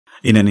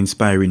In an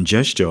inspiring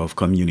gesture of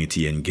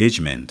community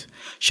engagement,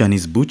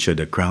 Shanice Butcher,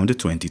 the crowned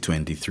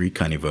 2023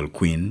 Carnival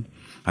Queen,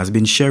 has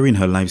been sharing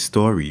her life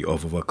story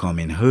of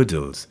overcoming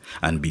hurdles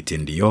and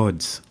beating the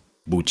odds.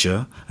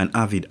 Butcher, an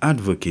avid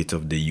advocate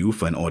of the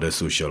youth and other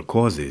social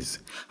causes,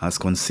 has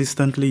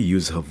consistently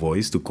used her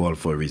voice to call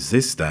for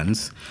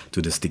resistance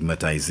to the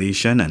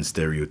stigmatization and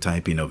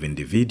stereotyping of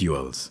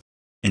individuals,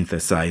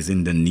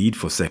 emphasizing the need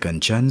for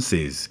second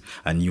chances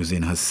and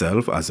using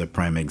herself as a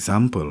prime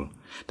example.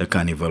 The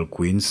Carnival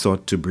Queen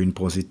sought to bring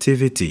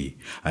positivity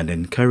and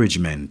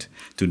encouragement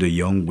to the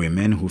young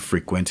women who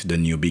frequent the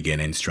New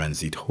Beginnings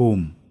Transit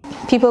Home.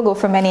 People go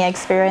through many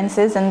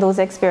experiences, and those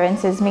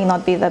experiences may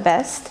not be the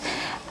best.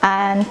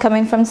 And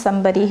coming from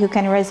somebody who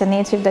can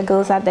resonate with the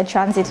girls at the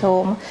transit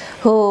home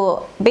who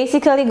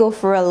basically go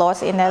through a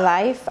lot in their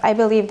life, I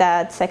believe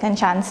that second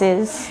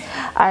chances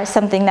are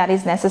something that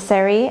is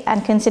necessary.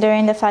 And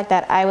considering the fact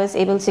that I was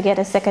able to get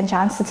a second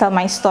chance to tell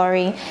my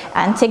story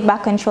and take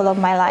back control of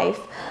my life,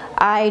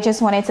 I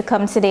just wanted to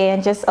come today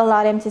and just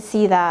allow them to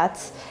see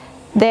that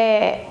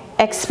their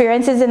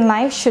experiences in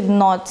life should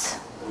not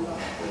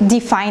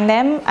define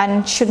them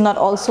and should not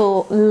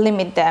also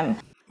limit them.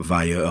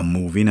 Via a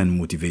moving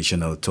and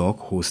motivational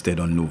talk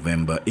hosted on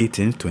November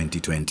 18,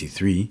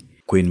 2023,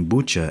 Queen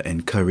Butcher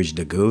encouraged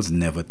the girls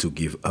never to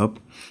give up,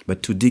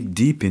 but to dig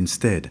deep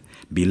instead,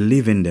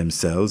 believe in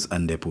themselves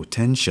and their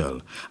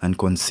potential, and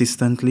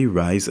consistently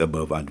rise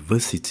above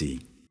adversity.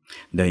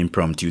 The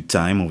impromptu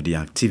time of the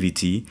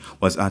activity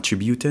was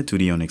attributed to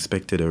the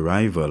unexpected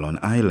arrival on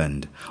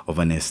island of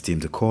an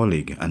esteemed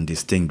colleague and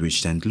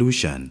distinguished St.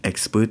 Lucian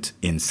expert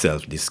in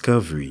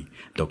self-discovery,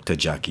 Dr.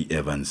 Jackie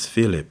Evans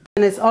Phillip.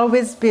 And it's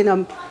always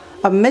been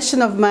a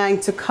mission of mine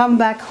to come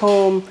back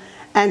home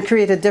and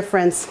create a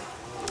difference.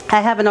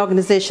 I have an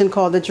organization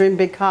called the Dream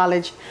Big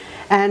College,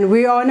 and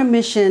we are on a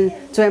mission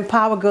to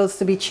empower girls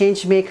to be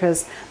change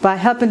makers by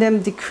helping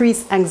them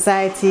decrease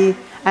anxiety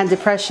and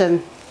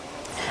depression.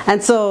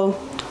 And so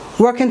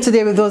working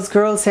today with those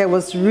girls here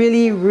was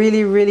really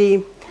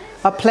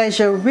a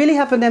pleasure, really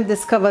helping them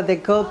discover their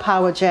girl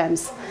power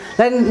gems,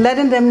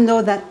 letting them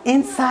know that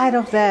inside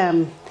of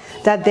them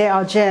that there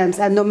are gems,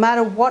 and no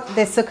matter what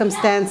their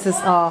circumstances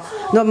are,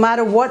 no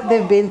matter what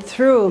they've been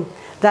through,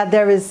 that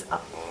there is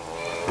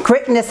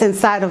greatness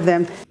inside of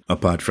them.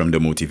 Apart from the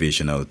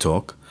motivational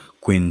talk,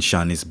 Queen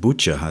Shanice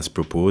Butcher has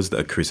proposed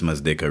a Christmas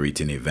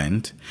decorating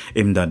event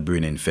aimed at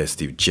bringing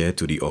festive cheer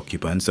to the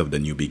occupants of the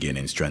New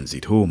Beginnings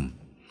Transit Home.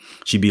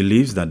 She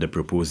believes that the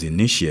proposed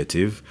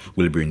initiative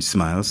will bring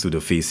smiles to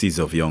the faces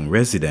of young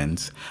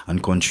residents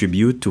and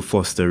contribute to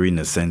fostering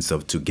a sense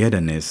of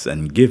togetherness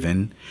and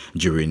giving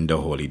during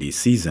the holiday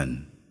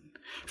season.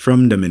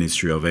 From the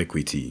Ministry of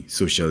Equity,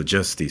 Social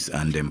Justice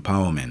and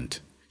Empowerment,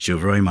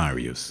 Chevroy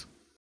Marius.